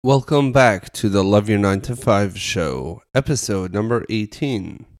Welcome back to the Love Your 9 to 5 show, episode number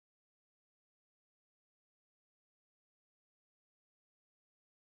 18.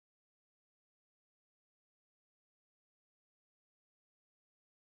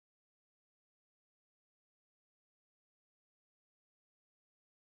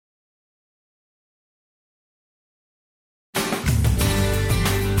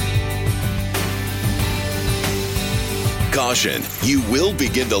 Caution, you will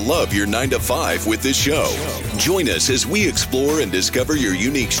begin to love your 9 to 5 with this show. Join us as we explore and discover your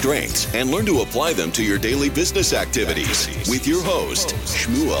unique strengths and learn to apply them to your daily business activities with your host,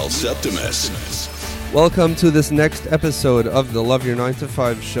 Shmuel Septimus. Welcome to this next episode of the Love Your 9 to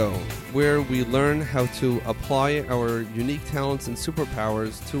 5 show, where we learn how to apply our unique talents and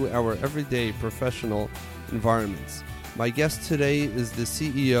superpowers to our everyday professional environments. My guest today is the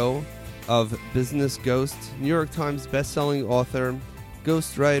CEO of Business Ghost, New York Times bestselling author,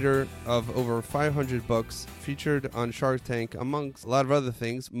 ghostwriter of over 500 books, featured on Shark Tank, amongst a lot of other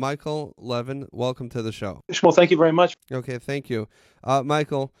things, Michael Levin. Welcome to the show. Well, thank you very much. Okay, thank you.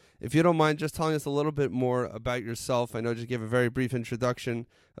 Michael, if you don't mind just telling us a little bit more about yourself. I know you just gave a very brief introduction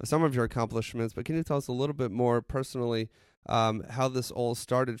of some of your accomplishments, but can you tell us a little bit more personally how this all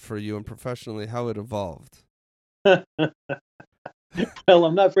started for you and professionally, how it evolved? Well,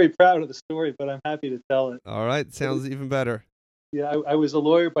 I'm not very proud of the story, but I'm happy to tell it. All right. Sounds even better. Yeah, I was a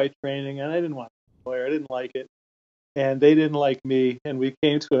lawyer by training, and I didn't want to be a lawyer. I didn't like it, and they didn't like me, and we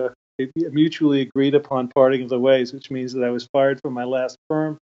came to a mutually agreed upon parting of the ways, which means that I was fired from my last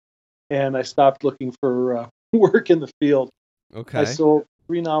firm, and I stopped looking for work in the field. Okay. I sold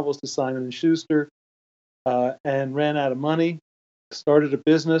 3 novels to Simon & Schuster and ran out of money, started a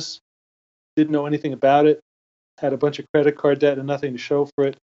business, didn't know anything about it, had a bunch of credit card debt and nothing to show for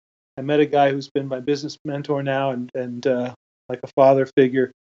it. I met a guy who's been my business mentor now and like a father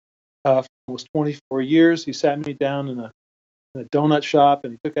figure for almost 24 years. He sat me down in a donut shop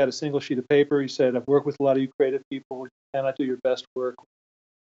and he took out a single sheet of paper. He said, "I've worked with a lot of you creative people. You cannot do your best work.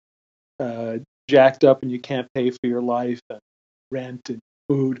 Jacked up and you can't pay for your life and rent and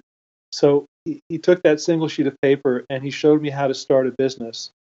food." So he took that single sheet of paper and he showed me how to start a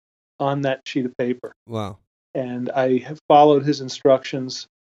business on that sheet of paper. Wow. And I have followed his instructions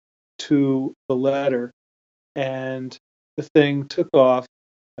to the letter, and the thing took off.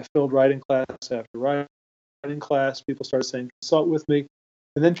 I filled writing class after writing class. People started saying, "Consult with me,"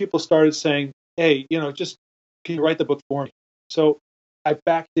 and then people started saying, "Hey, just can you write the book for me?" So I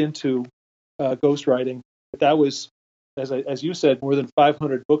backed into ghostwriting. That was, as you said, more than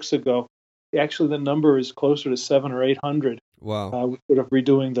 500 books ago. Actually, the number is closer to 700 or 800. Wow. We're sort of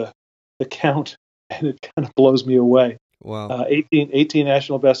redoing the count. And it kind of blows me away. Wow. 18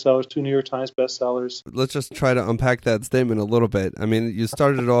 national bestsellers, 2 New York Times bestsellers. Let's just try to unpack that statement a little bit. I mean, you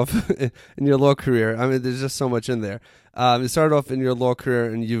started off in your law career. I mean, there's just so much in there. You started off in your law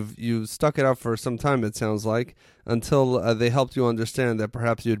career, and you stuck it out for some time, it sounds like, until they helped you understand that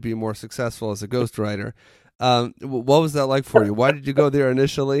perhaps you'd be more successful as a ghostwriter. What was that like for you? Why did you go there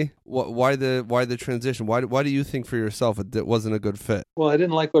initially? Why the transition? Why do you think for yourself it wasn't a good fit? Well, I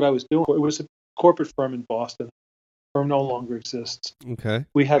didn't like what I was doing. It was a corporate firm in Boston. The firm no longer exists. Okay.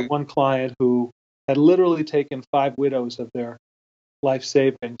 We had one client who had literally taken 5 widows of their life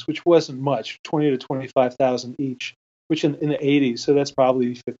savings, which wasn't much, 20 to 25,000 each, which in the 80s, so that's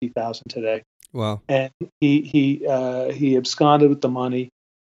probably 50,000 today. Wow. And he absconded with the money,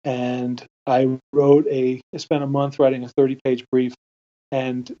 and I spent a month writing a 30-page brief,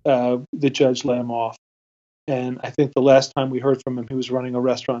 and the judge let him off. And I think the last time we heard from him, he was running a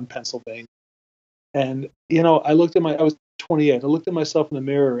restaurant in Pennsylvania. And, I was 28. I looked at myself in the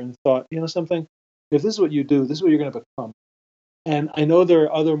mirror and thought, something, if this is what you do, this is what you're going to become. And I know there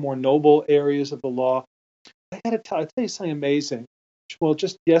are other more noble areas of the law. I got to tell you something amazing. Well,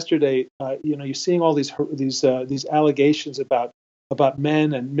 just yesterday, you're seeing all these allegations about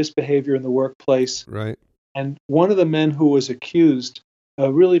men and misbehavior in the workplace. Right. And one of the men who was accused,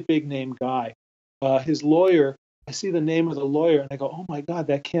 a really big name guy, his lawyer, I see the name of the lawyer and I go, "Oh my God,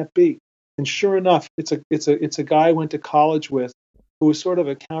 that can't be." And sure enough, it's a guy I went to college with who was sort of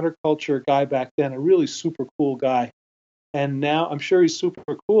a counterculture guy back then, a really super cool guy. And now I'm sure he's super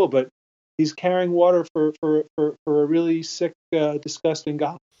cool, but he's carrying water for a really sick, disgusting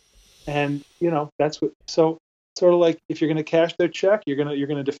guy. And that's what. So sort of like, if you're going to cash their check, you're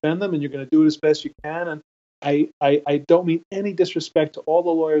gonna defend them, and you're going to do it as best you can. And I don't mean any disrespect to all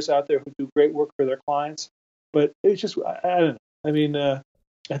the lawyers out there who do great work for their clients, but it's just, I don't know. I mean,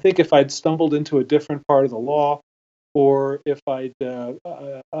 I think if I'd stumbled into a different part of the law, or if I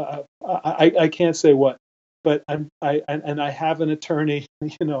can't say what, but I have an attorney.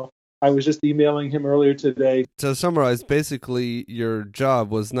 I was just emailing him earlier today. To summarize, basically, your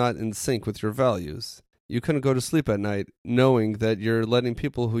job was not in sync with your values. You couldn't go to sleep at night knowing that you're letting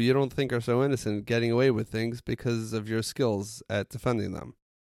people who you don't think are so innocent getting away with things because of your skills at defending them.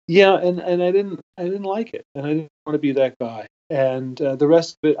 Yeah, and I didn't like it, and I didn't want to be that guy. And the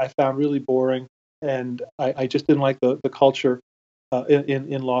rest of it I found really boring, and I just didn't like the culture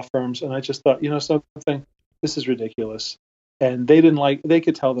in law firms. And I just thought, something, this is ridiculous. And they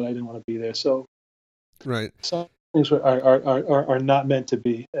could tell that I didn't want to be there. So right, some things are not meant to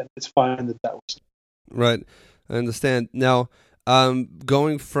be, and it's fine that was. Right, I understand. Now,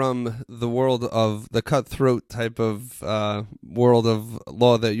 going from the world of the cutthroat type of world of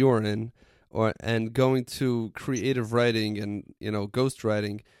law that you're in, and going to creative writing and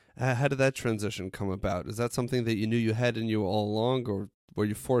ghostwriting, how did that transition come about? Is that something that you knew you had in you all along, or were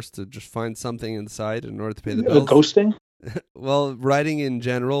you forced to just find something inside in order to pay the bills? Ghosting? Well, writing in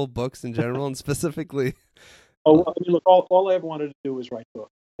general, books in general, and specifically. Oh, I mean, look, all I ever wanted to do was write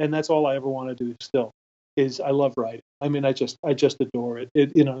books, and that's all I ever want to do still. Is I love writing. I mean, I just adore it.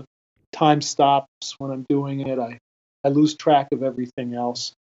 Time stops when I'm doing it. I lose track of everything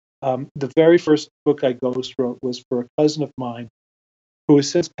else. The very first book I ghost wrote was for a cousin of mine who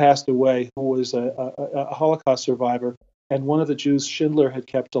has since passed away, who was a Holocaust survivor, and one of the Jews Schindler had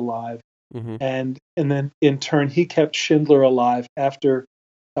kept alive. Mm-hmm. And then in turn, he kept Schindler alive after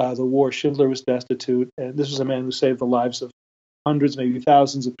the war. Schindler was destitute, and this was a man who saved the lives of hundreds, maybe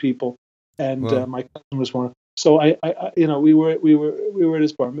thousands of people. And my cousin was one. So we were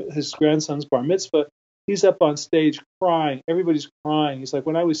at his grandson's bar mitzvah. He's up on stage crying. Everybody's crying. He's like,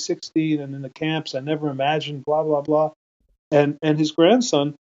 when I was 16 and in the camps, I never imagined blah blah blah. And his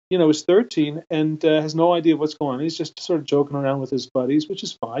grandson, is 13 and has no idea what's going on. He's just sort of joking around with his buddies, which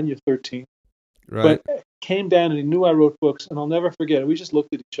is fine. You're 13. Right. But came down and he knew I wrote books, and I'll never forget it. We just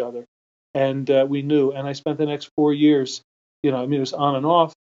looked at each other, and we knew. And I spent the next 4 years, it was on and off,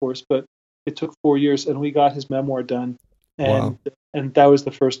 of course, but it took 4 years, and we got his memoir done, and that was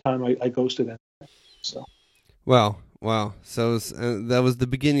the first time I ghosted him. So, wow. So that was the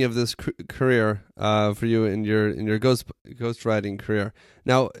beginning of this career for you in your ghostwriting career.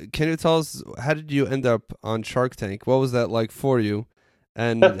 Now, can you tell us, how did you end up on Shark Tank? What was that like for you,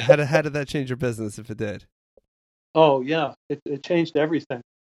 and how did that change your business, if it did? Oh yeah, it changed everything.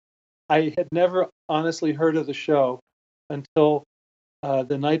 I had never honestly heard of the show until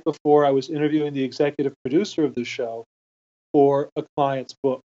the night before I was interviewing the executive producer of the show for a client's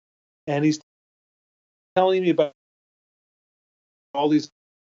book. And he's telling me about all these,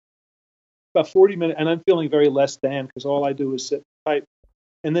 about 40 minutes, and I'm feeling very less than, because all I do is sit and type.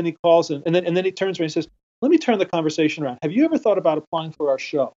 And then he calls in, and then he turns to me and says, let me turn the conversation around. Have you ever thought about applying for our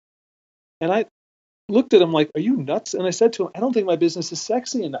show? And I looked at him like, are you nuts? And I said to him, I don't think my business is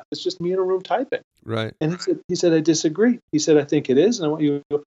sexy enough. It's just me in a room typing. Right. And he said, I disagree. He said, I think it is, and I want you to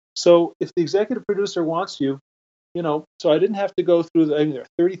go. So if the executive producer wants you, so I didn't have to go through there are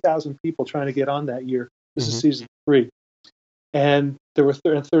 30,000 people trying to get on that year. This is season 3. And there were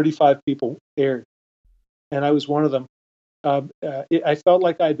 35 people aired. And I was one of them. I felt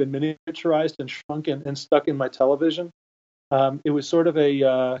like I had been miniaturized and shrunk and stuck in my television. It was sort of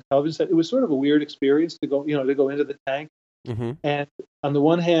a television set. It was sort of a weird experience to go into the tank. Mm-hmm. And on the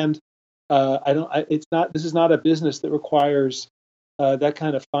one hand, this is not a business that requires that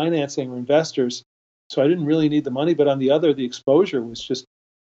kind of financing or investors. So I didn't really need the money. But on the other, the exposure was just,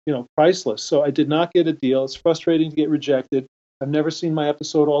 priceless. So I did not get a deal. It's frustrating to get rejected. I've never seen my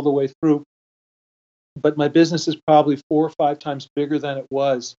episode all the way through. But my business is probably 4 or 5 times bigger than it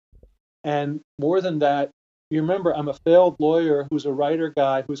was. And more than that, you remember, I'm a failed lawyer who's a writer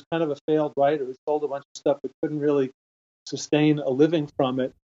guy who's kind of a failed writer who sold a bunch of stuff but couldn't really sustain a living from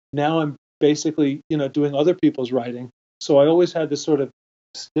it. Now I'm basically, doing other people's writing. So I always had this sort of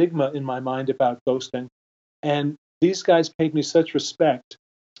stigma in my mind about ghosting. And these guys paid me such respect.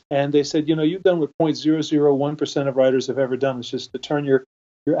 And they said, you've done what 0.001% of writers have ever done, which is to turn your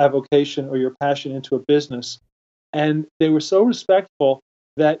avocation or your passion into a business. And they were so respectful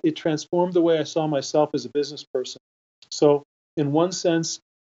that it transformed the way I saw myself as a business person. So in one sense,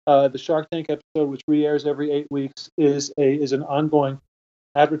 the Shark Tank episode, which re-airs every 8 weeks, is an ongoing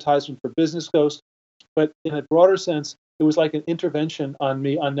advertisement for Business Ghost. But in a broader sense, it was like an intervention on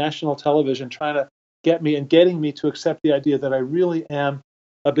me on national television, trying to get me and getting me to accept the idea that I really am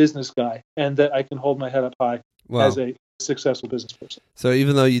a business guy and that I can hold my head up high as a successful business person. So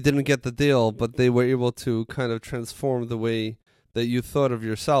even though you didn't get the deal, but they were able to kind of transform the way that you thought of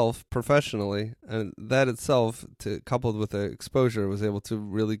yourself professionally, and that itself, coupled with the exposure, was able to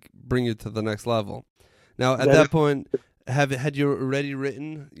really bring you to the next level. Now, at that point, had you already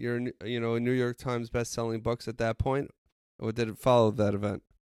written your New York Times best-selling books at that point, or did it follow that event?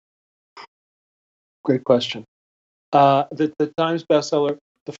 Great question. The Times bestseller,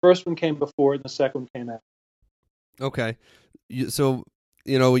 the first one came before, and the second one came after. Okay, so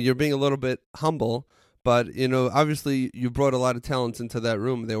you're being a little bit humble, but obviously you brought a lot of talents into that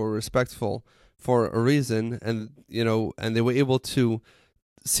room. They were respectful for a reason, and and they were able to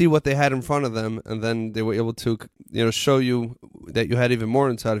see what they had in front of them, and then they were able to show you that you had even more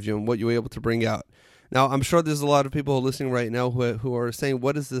inside of you and what you were able to bring out. Now, I'm sure there's a lot of people listening right now who are saying,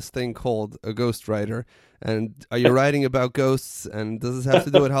 what is this thing called a ghostwriter? And are you writing about ghosts? And does this have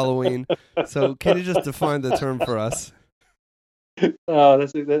to do with Halloween? So can you just define the term for us? I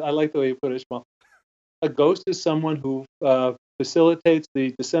like the way you put it, Ishmael. A ghost is someone who facilitates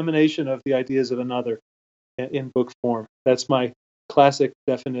the dissemination of the ideas of another in book form. That's my classic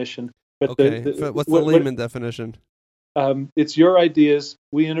definition. But okay, what's the layman definition? It's your ideas.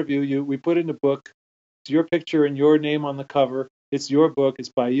 We interview you. We put it in a book. It's your picture and your name on the cover. It's your book. It's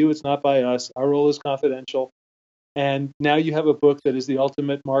by you. It's not by us. Our role is confidential. And now you have a book that is the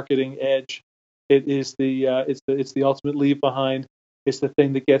ultimate marketing edge. It is it's the ultimate leave behind. It's the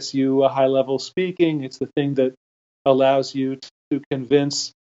thing that gets you a high level speaking. It's the thing that allows you to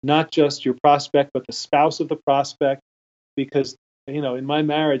convince not just your prospect but the spouse of the prospect. Because in my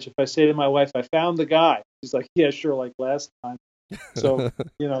marriage, if I say to my wife, "I found the guy," she's like, "Yeah, sure, like last time." So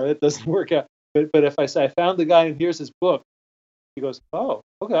it doesn't work out. But if I say, "I found the guy and here's his book," he goes, "Oh,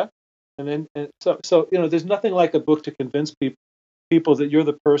 okay." And so there's nothing like a book to convince people that you're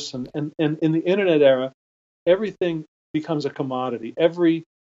the person. And in the internet era, everything becomes a commodity. Every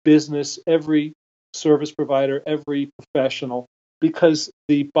business, every service provider, every professional, because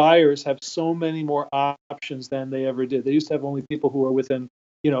the buyers have so many more options than they ever did. They used to have only people who were within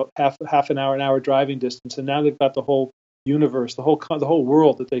half an hour driving distance, and now they've got the whole universe, the whole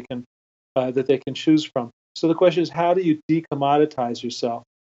world that they can choose from. So the question is, how do you decommoditize yourself?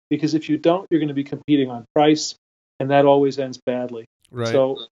 Because if you don't, you're going to be competing on price, and that always ends badly. Right.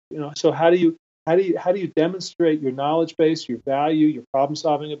 So how do you demonstrate your knowledge base, your value, your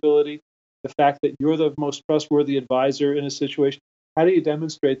problem-solving ability, the fact that you're the most trustworthy advisor in a situation? How do you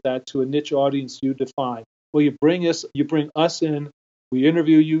demonstrate that to a niche audience you define? Well, you bring us in, we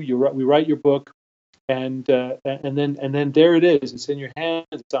interview you, we write your book, and then there it is. It's in your hands.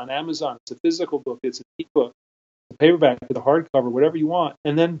 It's on Amazon. It's a physical book. It's an ebook, a paperback, with a hardcover, whatever you want.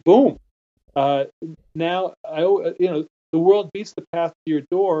 And then boom, now the world beats the path to your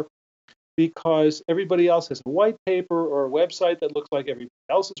door because everybody else has a white paper or a website that looks like everybody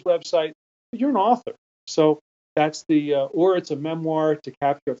else's website. But you're an author, so that's or it's a memoir to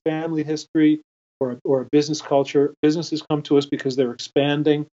capture a family history or a business culture. Businesses come to us because they're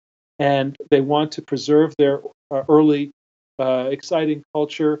expanding and they want to preserve their early exciting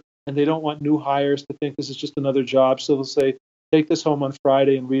culture, and they don't want new hires to think this is just another job. So they'll say, take this home on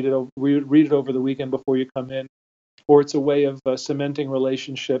Friday and read it over the weekend before you come in. Or it's a way of cementing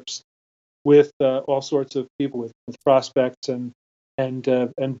relationships with all sorts of people, with prospects and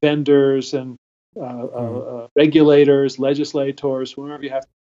vendors and regulators, legislators, whoever you have to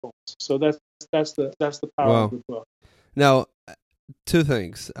influence. So that's the power of the book. Now, two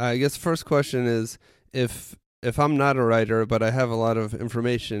things. I guess the first question is, if I'm not a writer but I have a lot of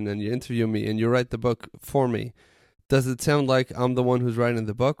information and you interview me and you write the book for me, does it sound like I'm the one who's writing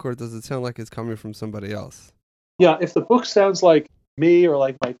the book, or does it sound like it's coming from somebody else? Yeah, if the book sounds like me or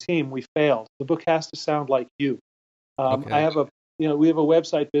like my team, we failed. The book has to sound like you. Okay. I have we have a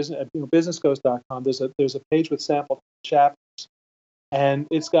website, businessghost.com. There's a page with sample chapters, and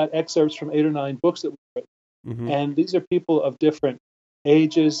it's got excerpts from 8 or 9 books that we've written. Mm-hmm. And these are people of different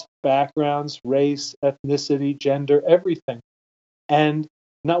ages, backgrounds, race, ethnicity, gender, everything. And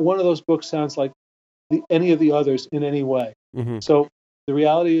not one of those books sounds like any of the others in any way. Mm-hmm. So the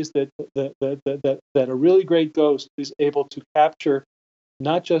reality is that a really great ghost is able to capture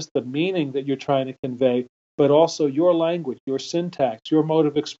not just the meaning that you're trying to convey, but also your language, your syntax, your mode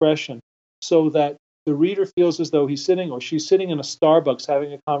of expression, so that the reader feels as though he's sitting or she's sitting in a Starbucks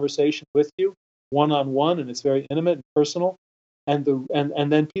having a conversation with you, one-on-one, and it's very intimate and personal. And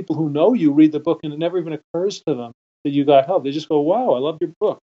then people who know you read the book, and it never even occurs to them that you got help. They just go, "Wow, I love your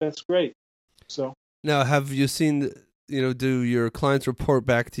book. That's great." So now, have you seen? Do your clients report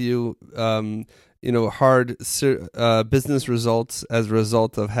back to you? Hard business results as a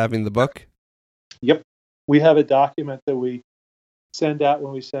result of having the book? Yep. We have a document that we send out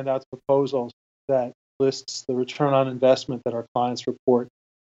when we send out proposals that lists the return on investment that our clients report.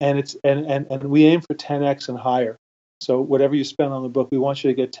 And it's and we aim for 10x and higher. So whatever you spend on the book, we want you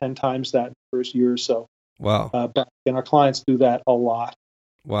to get 10 times that in the first year or so. Wow. back, and our clients do that a lot.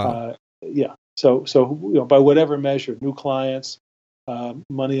 Wow. Yeah. So by whatever measure, new clients,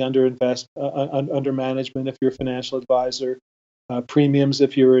 money under management if you're a financial advisor, premiums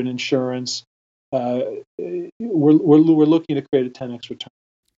if you're in insurance. We're looking to create a 10x return.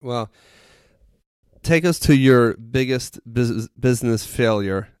 Well, take us to your biggest business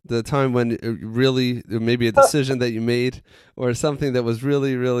failure, the time when it really, maybe a decision that you made or something that was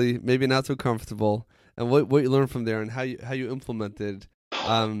really, really maybe not so comfortable, and what you learned from there and how you implemented.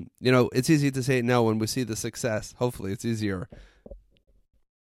 It's easy to say it now when we see the success. Hopefully it's easier.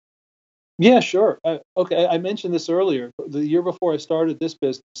 Yeah, sure. Okay, I mentioned this earlier. The year before I started this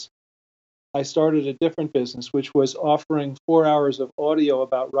business, I started a different business, which was offering 4 hours of audio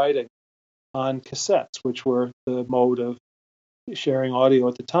about writing on cassettes, which were the mode of sharing audio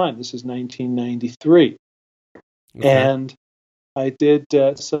at the time. This is 1993, Okay. and I did.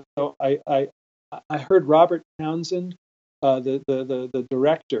 I heard Robert Townsend, the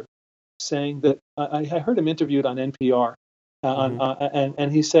director, saying that I heard him interviewed on NPR,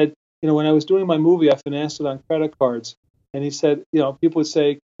 and he said, when I was doing my movie, I financed it on credit cards, and he said, people would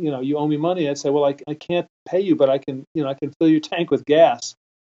say, you owe me money. I'd say, well, I can't pay you, but I can fill your tank with gas.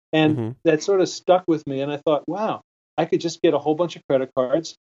 And that sort of stuck with me. And I thought, wow, I could just get a whole bunch of credit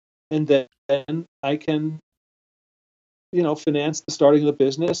cards, and then I can, finance the starting of the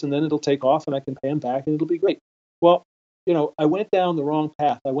business, and then it'll take off, and I can pay them back, and it'll be great. Well, I went down the wrong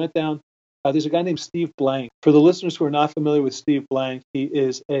path. I went down. There's a guy named Steve Blank. For the listeners who are not familiar with Steve Blank, he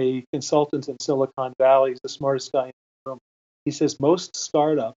is a consultant in Silicon Valley. He's the smartest guy in the room. He says most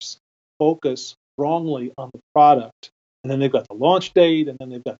startups focus wrongly on the product, and then they've got the launch date, and then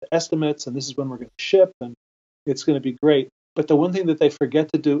they've got the estimates, and this is when we're going to ship, and it's going to be great. But the one thing that they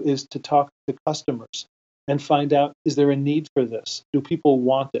forget to do is to talk to customers and find out, is there a need for this? Do people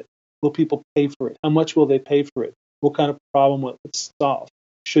want it? Will people pay for it? How much will they pay for it? What kind of problem will it solve?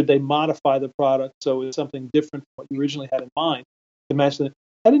 Should they modify the product so it's something different from what you originally had in mind to match it?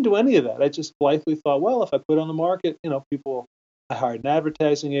 I didn't do any of that. I just blithely thought, well, if I put it on the market, people. I hired an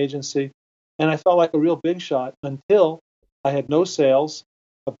advertising agency, and I felt like a real big shot until I had no sales,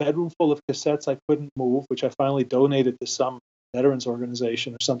 a bedroom full of cassettes I couldn't move, which I finally donated to some veterans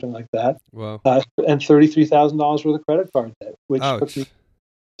organization or something like that. Wow. And $33,000 worth of credit card debt, which Ouch.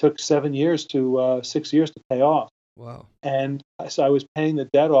 took 6 years to pay off. Wow. And so I was paying the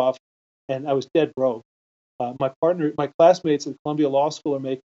debt off, and I was dead broke. My classmates at Columbia Law School are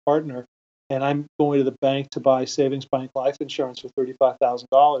making a partner, and I'm going to the bank to buy savings bank life insurance for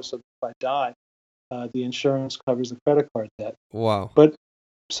 $35,000, so that if I die, the insurance covers the credit card debt. Wow. But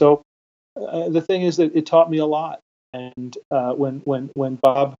so the thing is that it taught me a lot. And when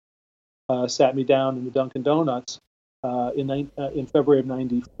Bob sat me down in the Dunkin' Donuts in February of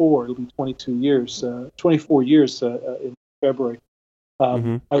 '94, it'll be 24 years in February.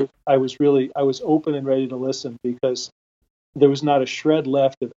 I was open and ready to listen because there was not a shred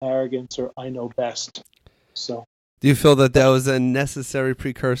left of arrogance or I know best. So, do you feel that was a necessary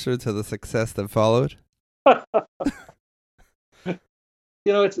precursor to the success that followed?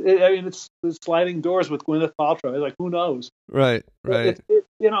 It's sliding doors with Gwyneth Paltrow. Like, who knows? Right. I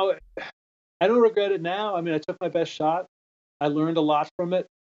don't regret it now. I took my best shot. I learned a lot from it,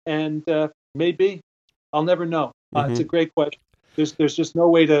 and maybe I'll never know. It's a great question. There's just no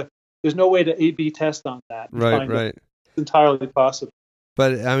way to A/B test on that. Right. It's entirely possible.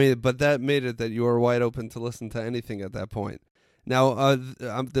 But that made it that you were wide open to listen to anything at that point. Now,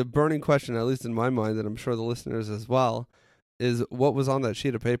 the burning question, at least in my mind, and I'm sure the listeners as well, is what was on that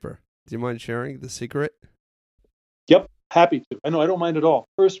sheet of paper? Do you mind sharing the secret? Yep, happy to. I don't mind at all.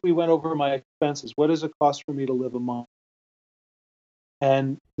 First, we went over my expenses. What does it cost for me to live a month?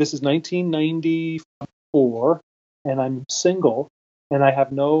 And this is 1994, and I'm single, and I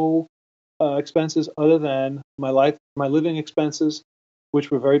have no expenses other than my living expenses,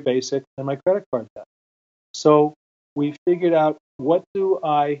 which were very basic, and my credit card debt. So we figured out, what do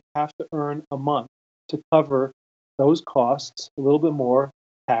I have to earn a month to cover those costs, a little bit more,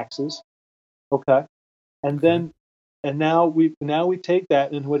 taxes, okay, and now we take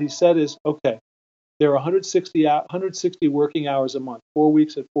that, and what he said is, okay, there are 160 working hours a month, 4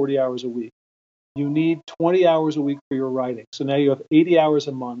 weeks at 40 hours a week. You need 20 hours a week for your writing, so now you have 80 hours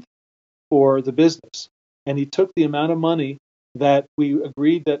a month for the business. And he took the amount of money that we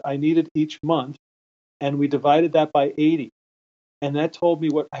agreed that I needed each month, and we divided that by 80, and that told me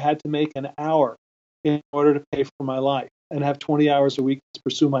what I had to make an hour in order to pay for my life and have 20 hours a week to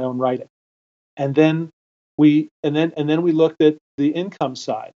pursue my own writing. And then we looked at the income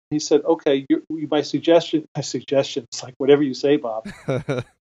side. He said, okay, my suggestion is like, whatever you say, Bob.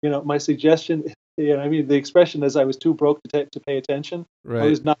 My suggestion I mean, the expression is I was too broke to pay attention. I Right.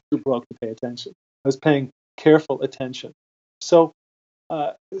 was not too broke to pay attention. I was paying careful attention. So,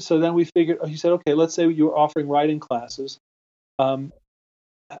 so then we figured. He said, okay, let's say you were offering writing classes. Um,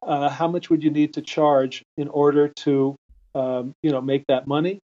 how much would you need to charge in order to, make that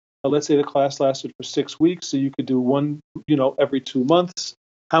money? Let's say the class lasted for 6 weeks, so you could do one, every 2 months.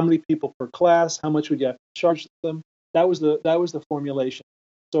 How many people per class? How much would you have to charge them? That was the formulation.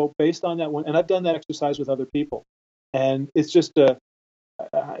 So based on that one, and I've done that exercise with other people, and it's just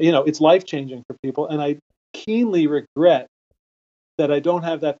it's life changing for people. And I keenly regret that I don't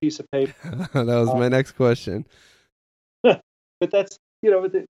have that piece of paper. That was my next question. But that's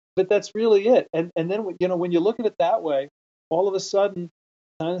but that's really it. And then when you look at it that way, all of a sudden,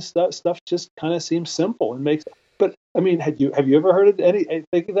 kind of stuff just kind of seems simple and makes. But I mean, have you ever heard of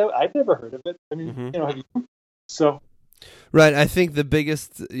think of that? I've never heard of it. I mean, have you? So. Right. I think the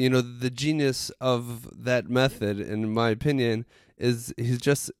biggest, the genius of that method, in my opinion, is he's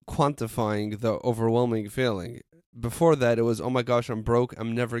just quantifying the overwhelming feeling. Before that, it was, oh my gosh, I'm broke.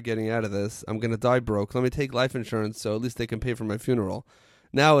 I'm never getting out of this. I'm going to die broke. Let me take life insurance so at least they can pay for my funeral.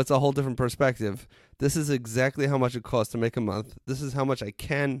 Now it's a whole different perspective. This is exactly how much it costs to make a month. This is how much I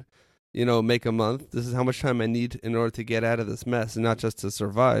can, make a month. This is how much time I need in order to get out of this mess and not just to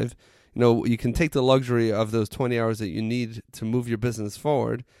survive. You can take the luxury of those 20 hours that you need to move your business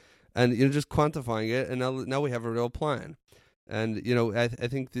forward, and just quantifying it, and now we have a real plan. And I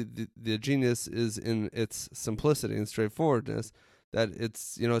think the genius is in its simplicity and straightforwardness, that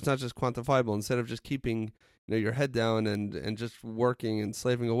it's it's not just quantifiable. Instead of just keeping your head down and just working and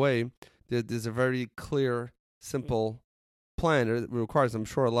slaving away, there's a very clear, simple plan. It requires, I'm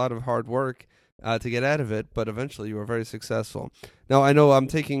sure, a lot of hard work to get out of it, but eventually you are very successful. Now, I know I'm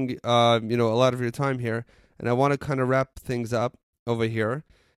taking a lot of your time here, and I want to kind of wrap things up over here.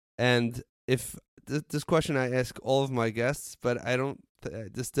 And if this question I ask all of my guests, but I don't.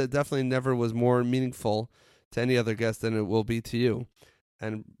 This definitely never was more meaningful to any other guest than it will be to you,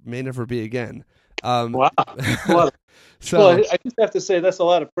 and may never be again. Wow. So well, I just have to say that's a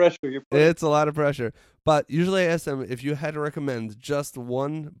lot of pressure. It's a lot of pressure. But usually I ask them, if you had to recommend just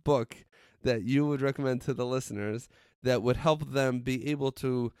one book that you would recommend to the listeners that would help them be able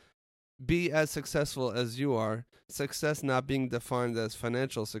to be as successful as you are, success not being defined as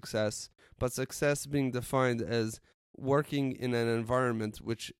financial success, but success being defined as working in an environment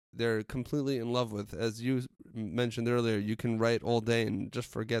which they're completely in love with. As you mentioned earlier, you can write all day and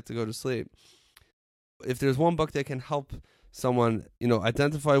just forget to go to sleep. If there's one book that can help someone,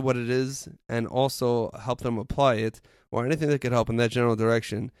 identify what it is and also help them apply it, or anything that could help in that general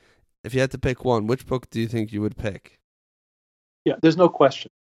direction, if you had to pick one, which book do you think you would pick? Yeah, there's no question.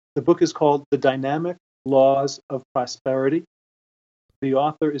 The book is called The Dynamic Laws of Prosperity. The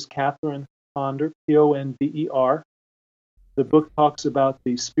author is Catherine Ponder, Ponder. The book talks about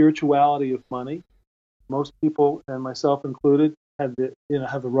the spirituality of money. Most people, and myself included, have the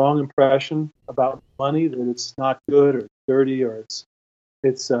wrong impression about money, that it's not good or dirty or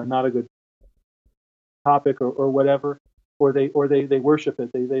it's not a good topic or whatever, or they worship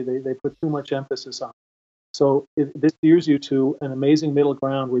it. They put too much emphasis on it. So this steers you to an amazing middle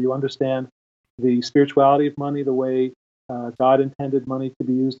ground where you understand the spirituality of money, the way God intended money to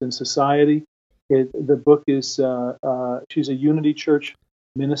be used in society. The book is she's a Unity Church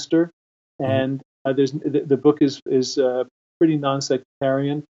minister, and the book is pretty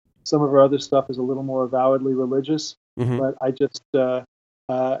non-sectarian. Some of her other stuff is a little more avowedly religious, but I just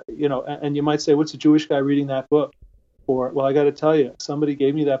and you might say, what's a Jewish guy reading that book for? Well, I got to tell you, somebody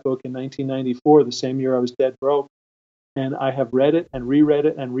gave me that book in 1994, the same year I was dead broke, and I have read it and reread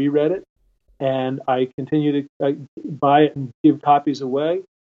it and reread it, and I continue to buy it and give copies away,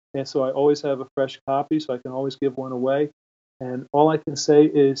 and so I always have a fresh copy, so I can always give one away. And all I can say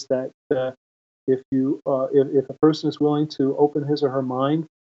is that if a person is willing to open his or her mind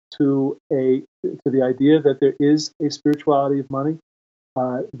to the idea that there is a spirituality of money,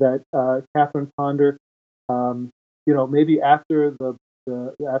 that Catherine Ponder, maybe after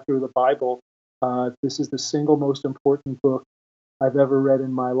the Bible, this is the single most important book I've ever read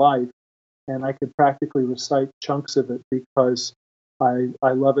in my life, and I could practically recite chunks of it because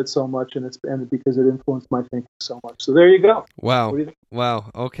I love it so much, and because it influenced my thinking so much. So there you go. Wow.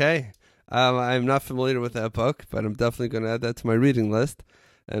 Wow. Okay. I'm not familiar with that book, but I'm definitely going to add that to my reading list,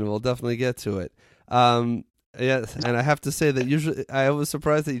 and we'll definitely get to it. Yes, and I have to say that usually I was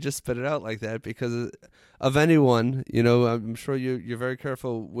surprised that you just spit it out like that, because of anyone, I'm sure you're very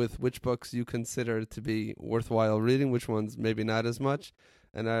careful with which books you consider to be worthwhile reading, which ones maybe not as much,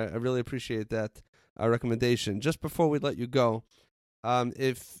 and I really appreciate that recommendation. Just before we let you go,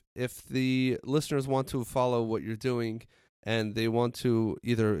 If the listeners want to follow what you're doing and they want to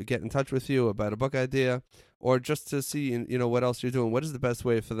either get in touch with you about a book idea or just to see what else you're doing, what is the best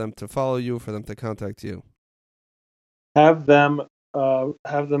way for them to follow you, for them to contact you? Have them go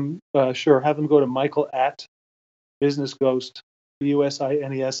to Michael at Business Ghost,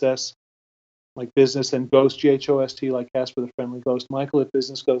 BUSINESS, like business, and Ghost, GHOST, like Casper the Friendly Ghost, Michael at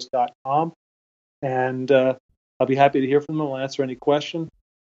businessghost.com. And I'll be happy to hear from them. I'll answer any question. If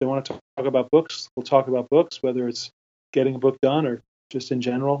they want to talk about books, we'll talk about books, whether it's getting a book done or just in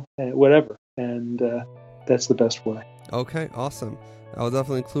general, whatever. And that's the best way. Okay, awesome. I'll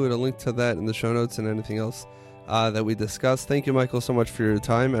definitely include a link to that in the show notes and anything else that we discussed. Thank you, Michael, so much for your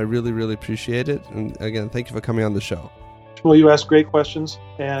time. I really, really appreciate it. And again, thank you for coming on the show. Well, you asked great questions,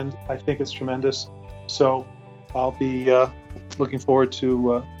 and I think it's tremendous. So I'll be looking forward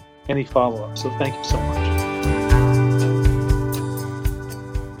to any follow-up. So thank you so much.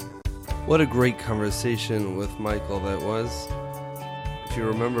 What a great conversation with Michael that was. If you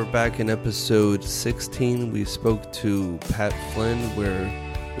remember back in episode 16, we spoke to Pat Flynn where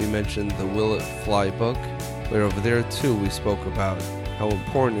we mentioned the Will It Fly book, where over there too we spoke about how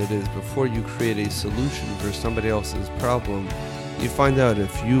important it is before you create a solution for somebody else's problem, you find out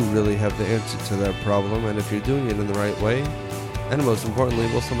if you really have the answer to that problem and if you're doing it in the right way, and most importantly,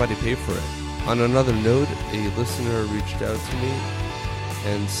 will somebody pay for it. On another note, a listener reached out to me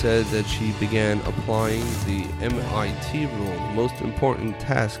and said that she began applying the MIT rule, the most important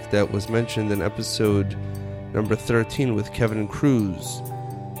task that was mentioned in episode number 13 with Kevin Cruz.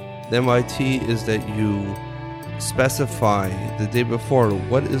 The MIT is that you specify the day before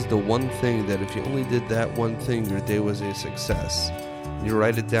what is the one thing that if you only did that one thing, your day was a success. You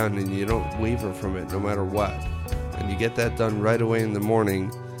write it down and you don't waver from it no matter what. And you get that done right away in the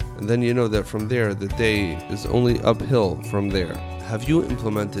morning, and then you know that from there the day is only uphill from there. Have you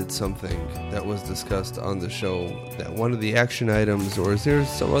implemented something that was discussed on the show, that one of the action items, or is there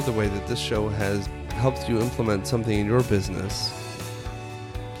some other way that this show has helped you implement something in your business?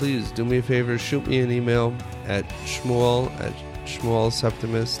 Please do me a favor, shoot me an email at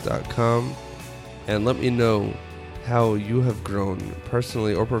shmuel@shmuelseptimus.com and let me know how you have grown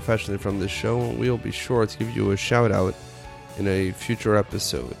personally or professionally from this show, and we'll be sure to give you a shout out in a future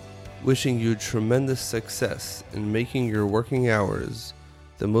episode. Wishing you tremendous success in making your working hours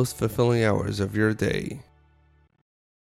the most fulfilling hours of your day.